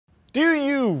Do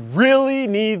you really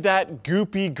need that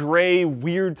goopy, gray,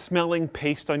 weird-smelling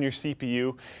paste on your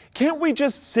CPU? Can't we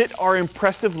just sit our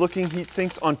impressive-looking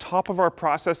heatsinks on top of our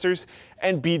processors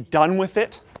and be done with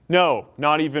it? No,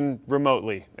 not even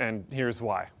remotely, and here's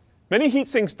why. Many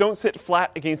heatsinks don't sit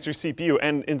flat against your CPU,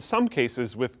 and in some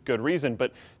cases with good reason,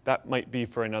 but that might be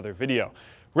for another video.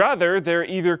 Rather, they're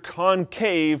either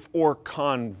concave or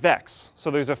convex, so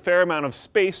there's a fair amount of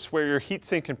space where your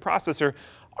heatsink and processor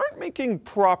aren't making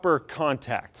proper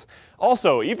contact.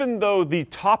 Also, even though the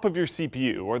top of your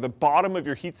CPU or the bottom of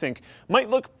your heatsink might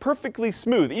look perfectly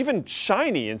smooth, even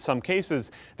shiny in some cases,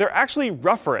 they're actually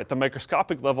rougher at the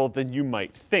microscopic level than you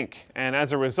might think. And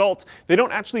as a result, they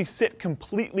don't actually sit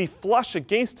completely flush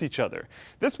against each other.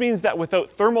 This means that without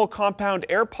thermal compound,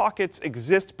 air pockets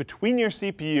exist between your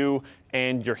CPU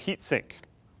and your heatsink.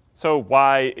 So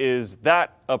why is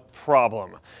that a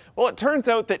problem? Well, it turns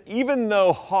out that even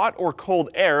though hot or cold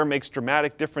air makes a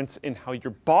dramatic difference in how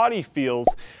your body feels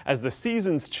as the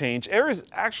seasons change, air is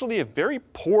actually a very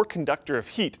poor conductor of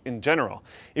heat in general.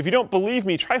 If you don't believe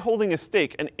me, try holding a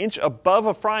steak an inch above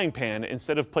a frying pan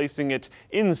instead of placing it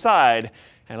inside,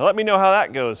 and let me know how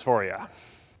that goes for you.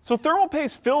 So thermal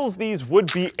paste fills these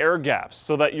would-be air gaps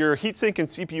so that your heatsink and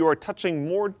CPU are touching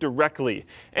more directly.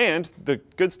 And, the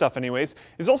good stuff anyways,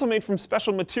 is also made from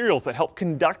special materials that help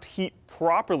conduct heat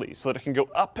properly so that it can go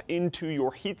up into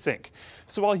your heatsink.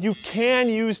 So while you can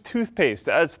use toothpaste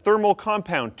as thermal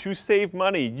compound to save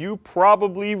money, you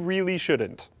probably really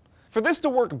shouldn't. For this to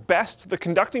work best, the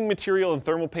conducting material in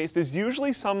thermal paste is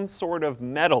usually some sort of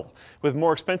metal, with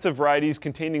more expensive varieties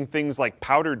containing things like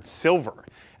powdered silver.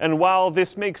 And while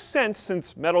this makes sense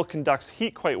since metal conducts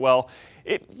heat quite well,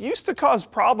 it used to cause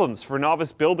problems for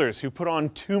novice builders who put on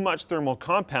too much thermal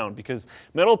compound because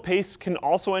metal pastes can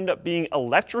also end up being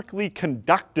electrically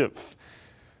conductive.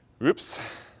 Oops.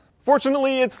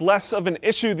 Fortunately, it's less of an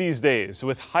issue these days,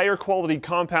 with higher quality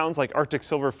compounds like Arctic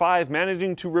Silver 5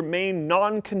 managing to remain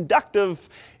non-conductive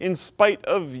in spite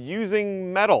of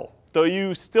using metal, though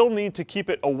you still need to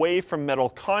keep it away from metal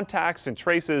contacts and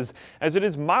traces as it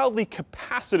is mildly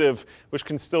capacitive, which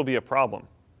can still be a problem.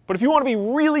 But if you want to be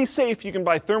really safe, you can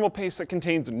buy thermal paste that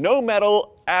contains no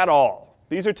metal at all.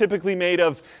 These are typically made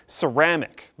of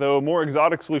ceramic, though more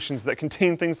exotic solutions that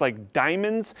contain things like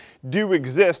diamonds do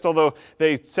exist, although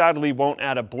they sadly won't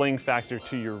add a bling factor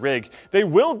to your rig. They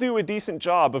will do a decent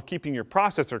job of keeping your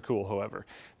processor cool, however.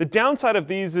 The downside of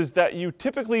these is that you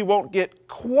typically won't get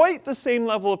quite the same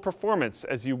level of performance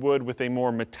as you would with a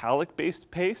more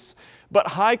metallic-based paste, but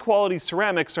high-quality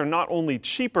ceramics are not only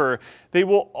cheaper, they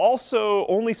will also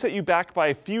only set you back by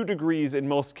a few degrees in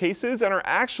most cases and are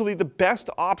actually the best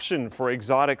option for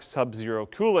exotic sub-zero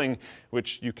cooling,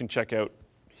 which you can check out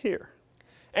here.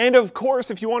 And of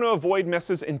course, if you want to avoid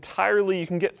messes entirely, you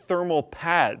can get thermal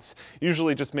pads,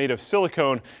 usually just made of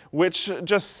silicone, which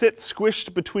just sit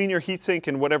squished between your heatsink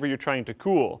and whatever you're trying to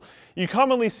cool. You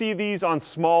commonly see these on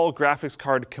small graphics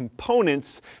card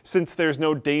components since there's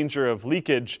no danger of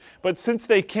leakage, but since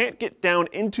they can't get down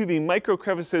into the micro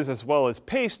crevices as well as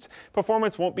paste,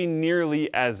 performance won't be nearly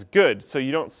as good, so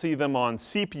you don't see them on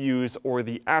CPUs or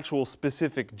the actual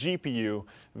specific GPU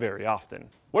very often.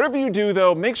 Whatever you do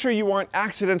though, make sure you aren't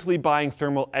accidentally buying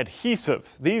thermal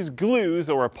adhesive. These glues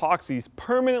or epoxies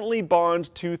permanently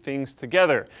bond two things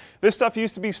together. This stuff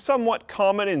used to be somewhat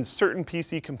common in certain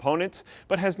PC components,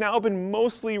 but has now been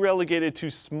mostly relegated to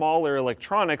smaller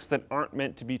electronics that aren't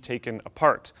meant to be taken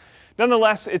apart.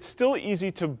 Nonetheless, it's still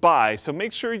easy to buy, so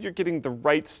make sure you're getting the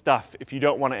right stuff if you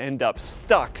don't want to end up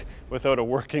stuck without a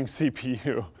working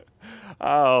CPU.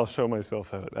 I'll show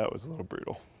myself out. That was a little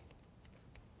brutal.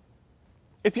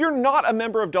 If you're not a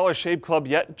member of Dollar Shave Club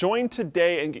yet, join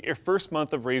today and get your first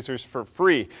month of razors for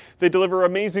free. They deliver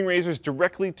amazing razors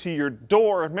directly to your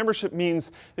door, and membership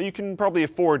means that you can probably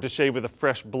afford to shave with a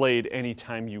fresh blade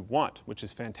anytime you want, which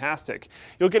is fantastic.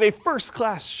 You'll get a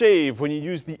first-class shave when you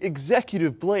use the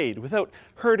executive blade without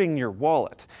hurting your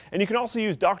wallet. And you can also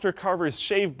use Dr. Carver's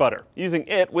shave butter. Using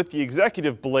it with the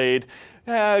executive blade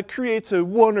creates a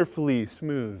wonderfully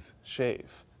smooth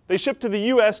shave. They ship to the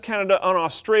US, Canada, and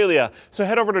Australia, so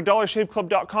head over to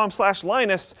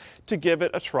dollarshaveclub.com/Linus to give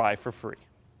it a try for free.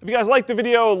 If you guys like the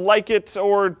video, like it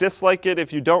or dislike it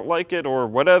if you don't like it or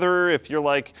whatever. If you're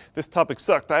like, this topic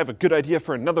sucked, I have a good idea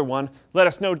for another one, let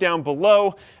us know down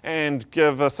below and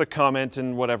give us a comment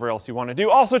and whatever else you want to do.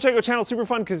 Also check out Channel Super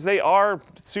Fun because they are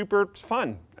super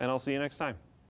fun, and I'll see you next time.